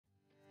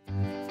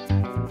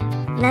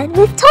dreamland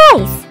with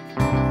toys.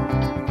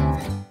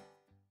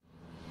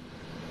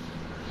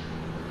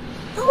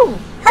 Oh,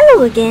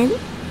 hello again.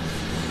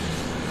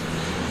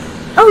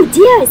 Oh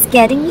dear, it's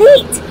getting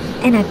late,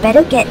 and I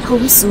better get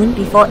home soon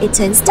before it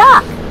turns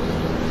dark.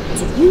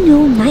 Did you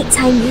know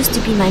nighttime used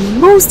to be my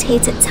most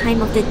hated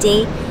time of the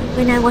day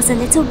when I was a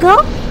little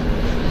girl?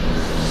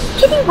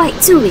 Kitty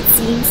White too, it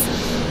seems.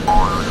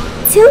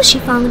 Till she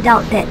found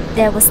out that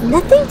there was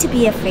nothing to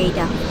be afraid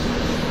of.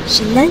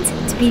 She learned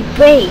to be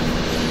brave.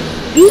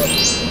 B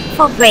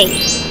for brave.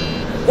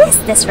 Yes,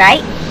 that's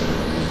right.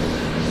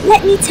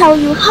 Let me tell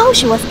you how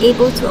she was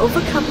able to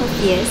overcome her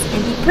fears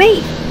and be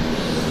brave.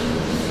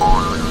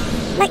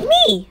 Like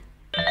me.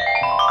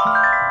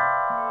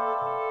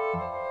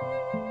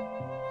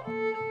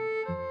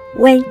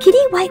 When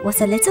Kitty White was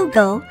a little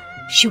girl,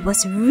 she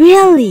was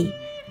really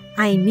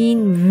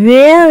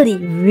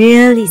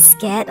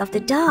scared of the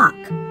dark.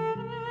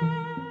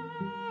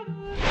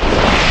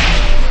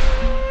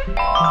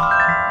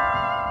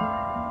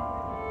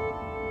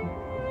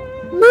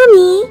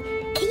 Mommy,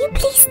 can you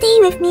please stay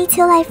with me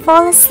till I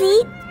fall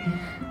asleep?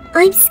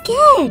 I'm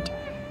scared.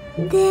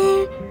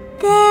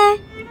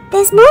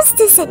 There's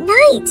monsters at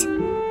night.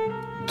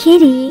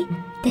 Kitty,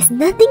 there's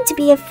nothing to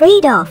be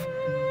afraid of.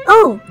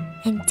 Oh,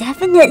 and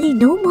definitely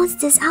no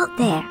monsters out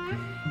there.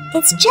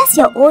 It's just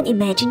your own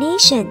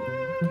imagination.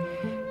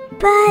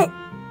 But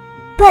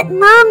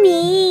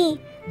Mommy,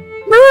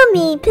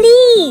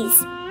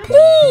 please.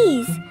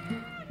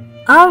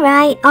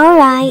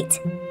 Alright.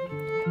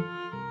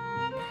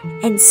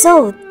 And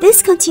so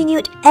this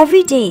continued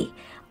every day,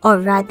 or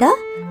rather,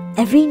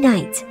 every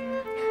night.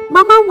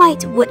 Mama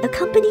White would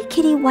accompany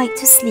Kitty White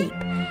to sleep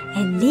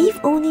and leave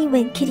only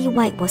when Kitty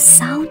White was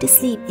sound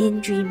asleep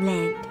in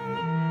dreamland.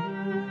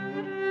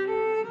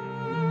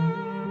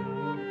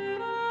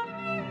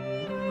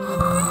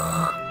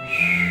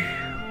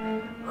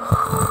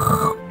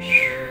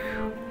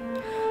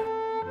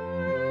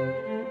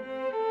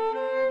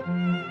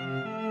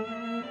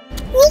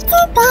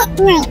 Little Bad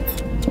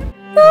Night.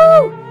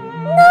 No!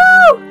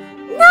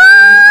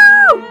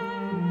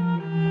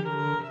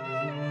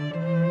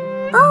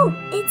 Oh,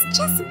 it's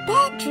just a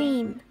bad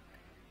dream.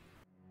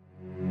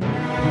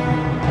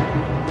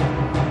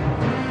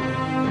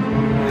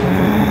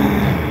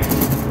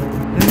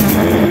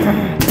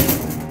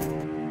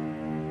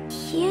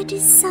 Hear the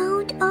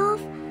sound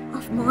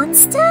of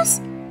monsters?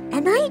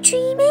 Am I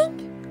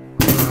dreaming?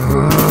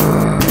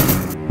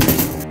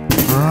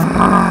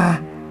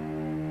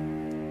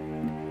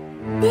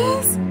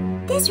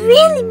 There's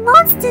really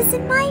monsters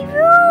in my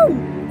room.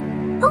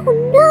 Oh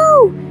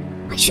no!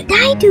 What should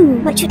I do?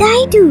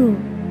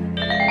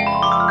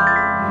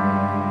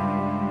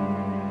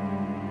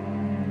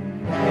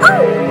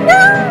 Oh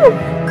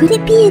no! Could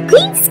it be a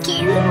green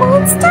scary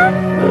monster?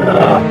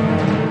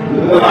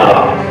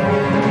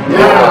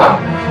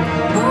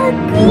 Or a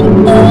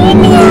green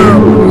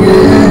alien?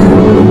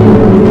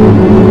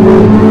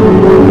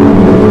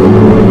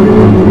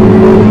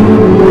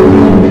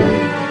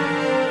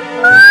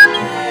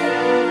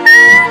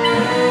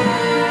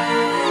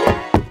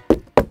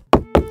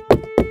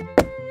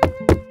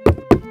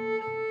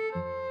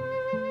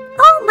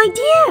 My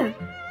dear,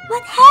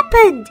 what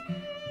happened?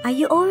 Are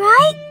you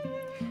alright?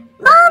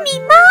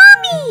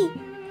 Mommy!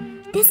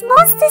 There's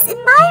monsters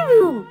in my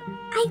room.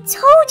 I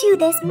told you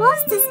there's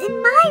monsters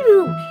in my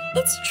room.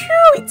 It's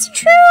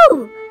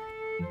true.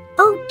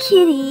 Oh,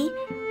 Kitty,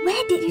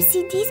 where did you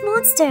see these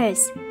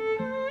monsters?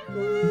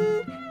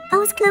 I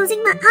was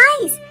closing my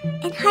eyes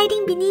and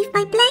hiding beneath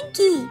my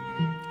blankie.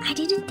 I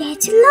didn't dare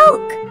to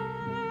look.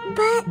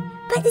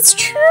 But it's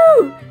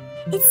true.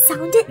 It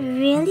sounded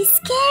really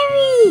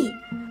scary.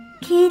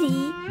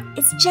 Kitty,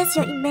 it's just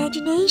your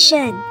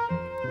imagination.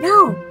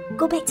 Now,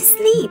 go back to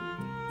sleep.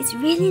 It's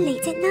really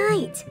late at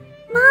night.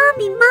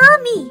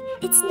 Mommy,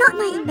 it's not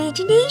my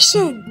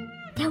imagination.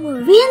 There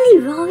were really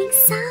roaring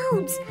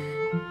sounds.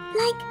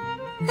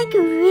 Like a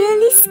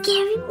really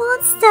scary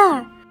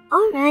monster.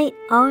 Alright.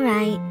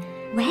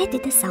 Where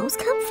did the sounds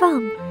come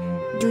from?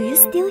 Do you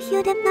still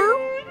hear them now?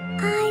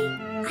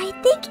 I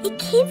think it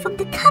came from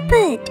the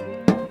cupboard.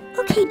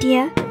 Okay,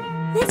 dear.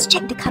 Let's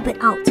check the cupboard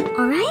out,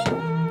 alright?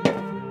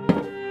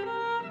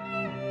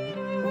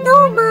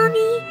 No,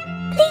 Mommy!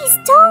 Please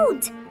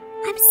don't!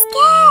 I'm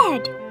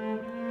scared!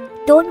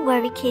 Don't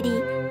worry,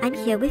 Kitty. I'm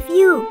here with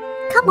you.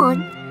 Come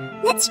on,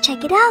 let's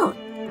check it out.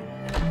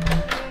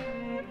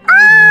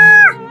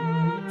 Ah!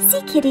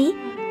 See, Kitty?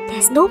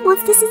 There's no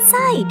monsters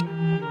inside.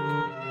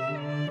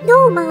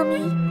 No,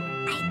 Mommy.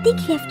 I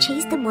think you have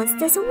chased the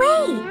monsters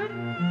away.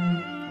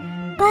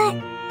 But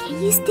can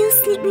you still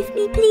sleep with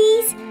me,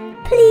 please?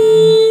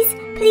 Please!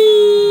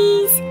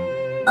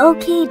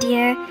 Okay,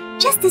 dear.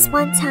 Just this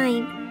one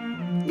time.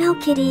 Now,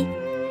 Kitty,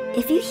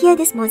 if you hear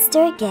this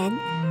monster again,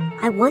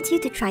 I want you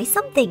to try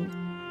something.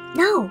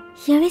 Now,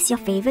 here is your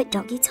favorite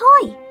doggy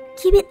toy.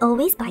 Keep it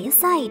always by your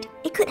side.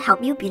 It could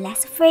help you be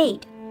less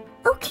afraid.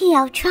 Okay,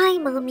 I'll try,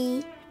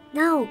 Mommy.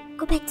 Now,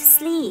 go back to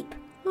sleep.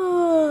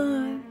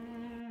 Come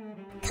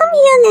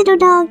here, little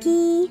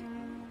doggy.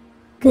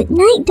 Good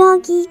night,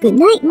 doggy. Good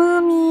night,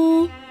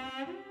 Mommy.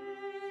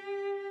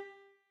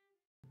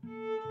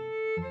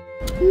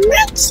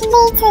 Much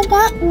later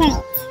that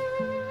night.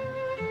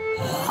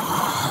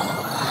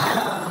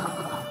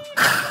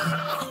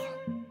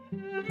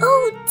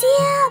 Oh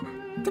dear!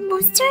 The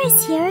monster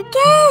is here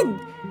again!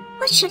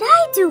 What should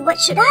I do?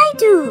 What should I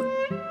do?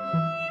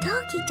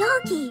 Doggy,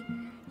 doggy,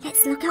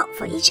 let's look out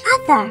for each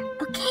other,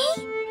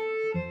 okay?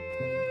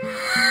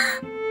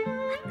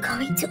 I'm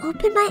going to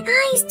open my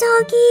eyes,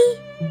 doggy.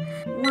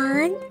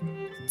 1,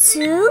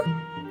 2,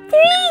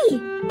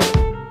 3.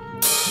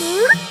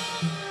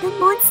 The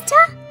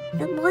monster?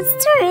 The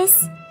monster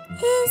is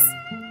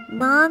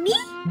Mommy?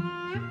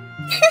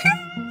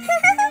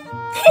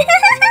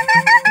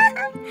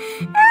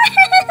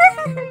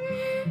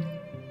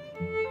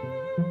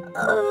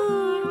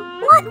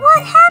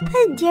 What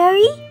happened,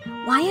 dearie?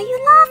 Why are you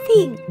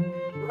laughing?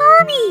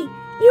 Mommy,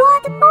 you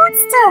are the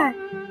monster.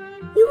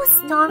 You were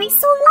snoring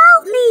so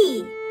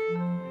loudly.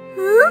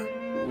 Huh?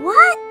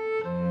 What?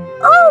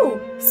 Oh,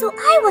 so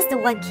I was the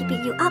one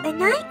keeping you up at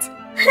night?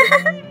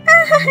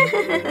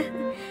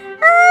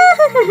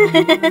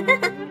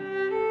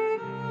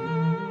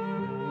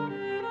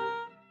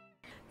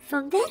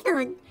 From then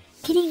on,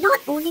 Kitty not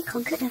only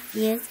conquered her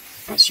fears,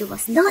 but she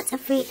was not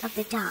afraid of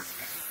the dark.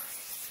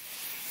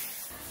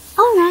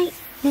 Alright,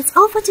 that's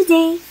all for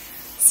today.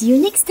 See you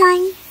next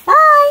time.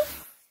 Bye!